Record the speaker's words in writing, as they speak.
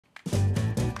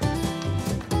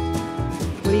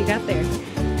What do you got there?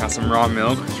 Got some raw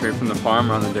milk straight from the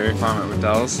farm, on the dairy farm at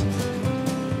Waddell's.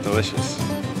 Delicious.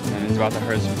 And he's about to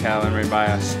herd some cattle in right by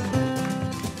us.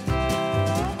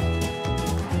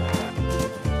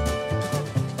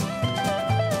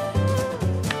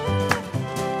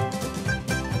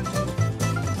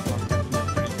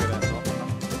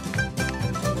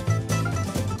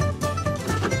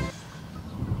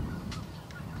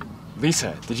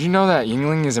 Lisa, did you know that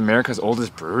Yuengling is America's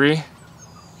oldest brewery?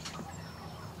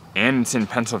 And it's in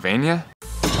Pennsylvania?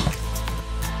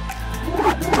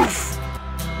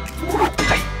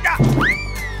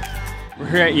 We're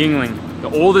here at Yuengling, the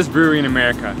oldest brewery in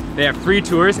America. They have free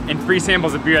tours and free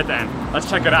samples of beer at the end. Let's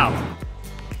check it out.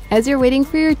 As you're waiting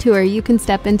for your tour, you can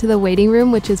step into the waiting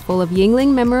room, which is full of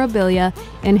Yuengling memorabilia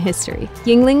and history.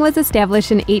 Yuengling was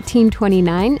established in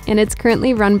 1829, and it's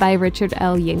currently run by Richard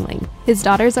L. Yuengling. His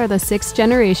daughters are the 6th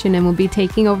generation and will be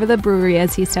taking over the brewery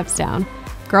as he steps down.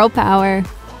 Girl power!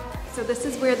 So this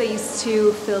is where they used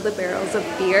to fill the barrels of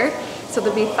beer. So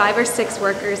there'll be 5 or 6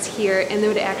 workers here, and they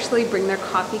would actually bring their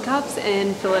coffee cups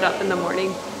and fill it up in the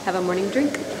morning, have a morning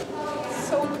drink.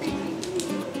 So pretty.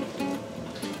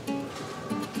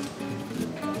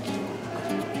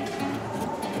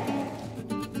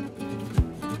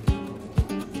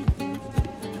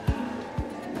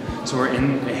 So we're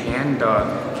in a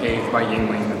hand-dug cave by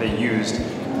Yuengling that they used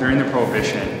during the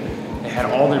prohibition. They had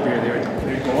all their beer.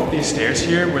 They'd go up these stairs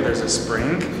here where there's a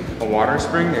spring, a water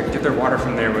spring. They'd get their water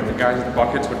from there, but the guys with the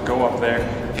buckets would go up there,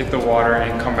 get the water,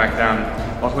 and come back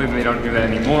down. Luckily they don't do that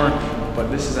anymore, but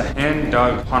this is a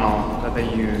hand-dug tunnel that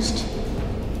they used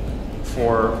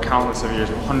for countless of years,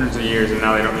 hundreds of years, and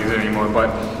now they don't use it anymore, but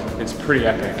it's pretty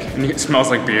epic. And it smells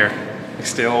like beer, like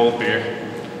stale old beer.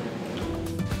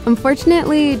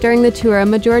 Unfortunately, during the tour, a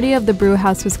majority of the brew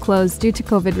house was closed due to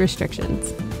COVID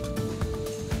restrictions.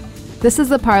 This is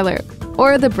the parlor,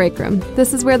 or the break room.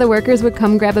 This is where the workers would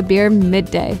come grab a beer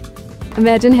midday.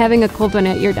 Imagine having a cold one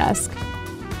at your desk.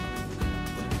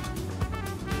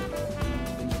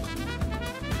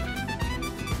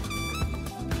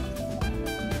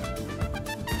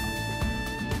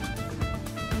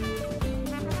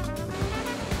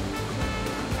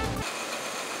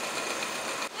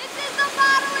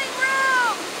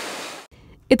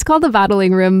 It's called the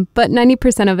bottling room, but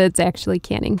 90% of it's actually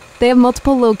canning. They have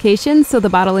multiple locations, so the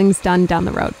bottling's done down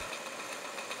the road.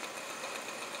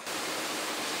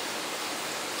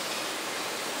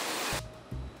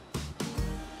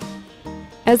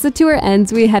 As the tour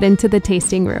ends, we head into the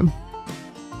tasting room.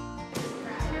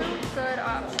 Good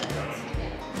options.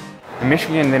 In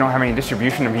Michigan, they don't have any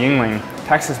distribution of Yuengling.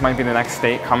 Texas might be the next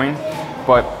state coming,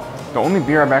 but the only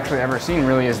beer I've actually ever seen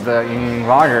really is the Yuengling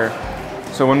lager.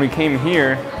 So when we came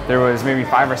here, there was maybe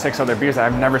 5 or 6 other beers that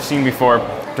I've never seen before.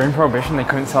 During Prohibition, they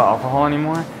couldn't sell alcohol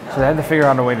anymore, so they had to figure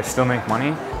out a way to still make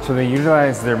money. So they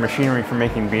utilized their machinery for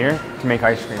making beer to make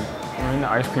ice cream. We're in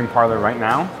the ice cream parlor right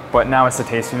now, but now it's the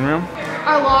tasting room.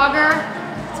 Our lager,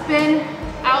 it's been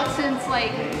out since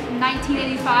like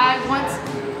 1985. Once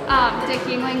Dick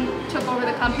Yuengling took over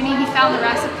the company, he found the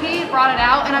recipe, brought it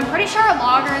out, and I'm pretty sure our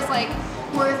lager is like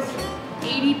worth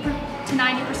 80 to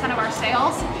 90% of our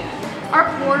sales. Our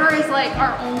porter is like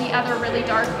our only other really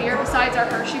dark beer besides our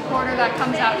Hershey porter that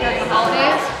comes out during the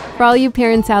holidays. For all you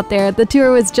parents out there, the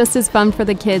tour was just as fun for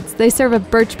the kids. They serve a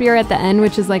birch beer at the end,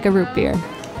 which is like a root beer.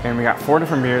 And we got 4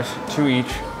 different beers, 2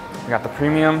 each. We got the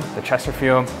premium, the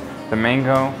Chesterfield, the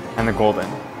mango, and the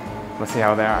golden. Let's see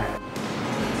how they are.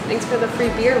 Thanks for the free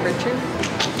beer, Richard.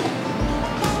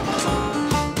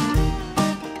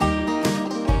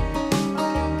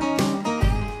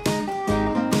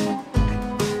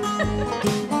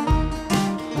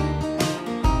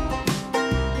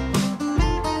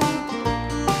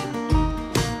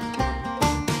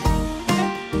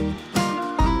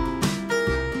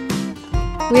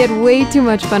 We had way too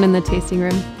much fun in the tasting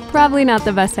room. Probably not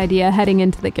the best idea heading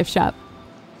into the gift shop.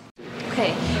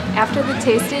 Okay, after the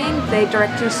tasting, they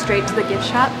direct you straight to the gift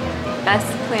shop. Best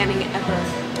planning ever.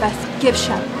 Best gift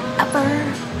shop ever.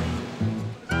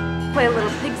 Play a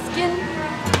little pigskin.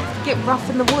 Get rough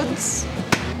in the woods.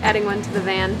 Adding one to the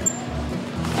van.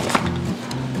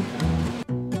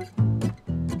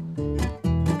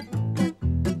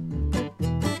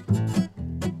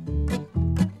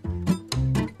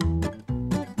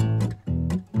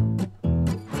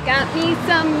 Got me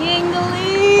some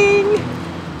Yuengling!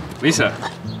 Lisa,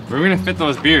 where are we gonna fit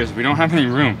those beers? We don't have any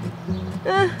room.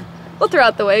 We'll throw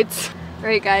out the weights.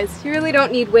 Alright guys, you really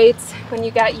don't need weights when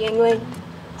you got Yuengling.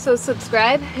 So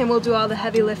subscribe and we'll do all the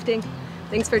heavy lifting.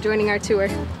 Thanks for joining our tour.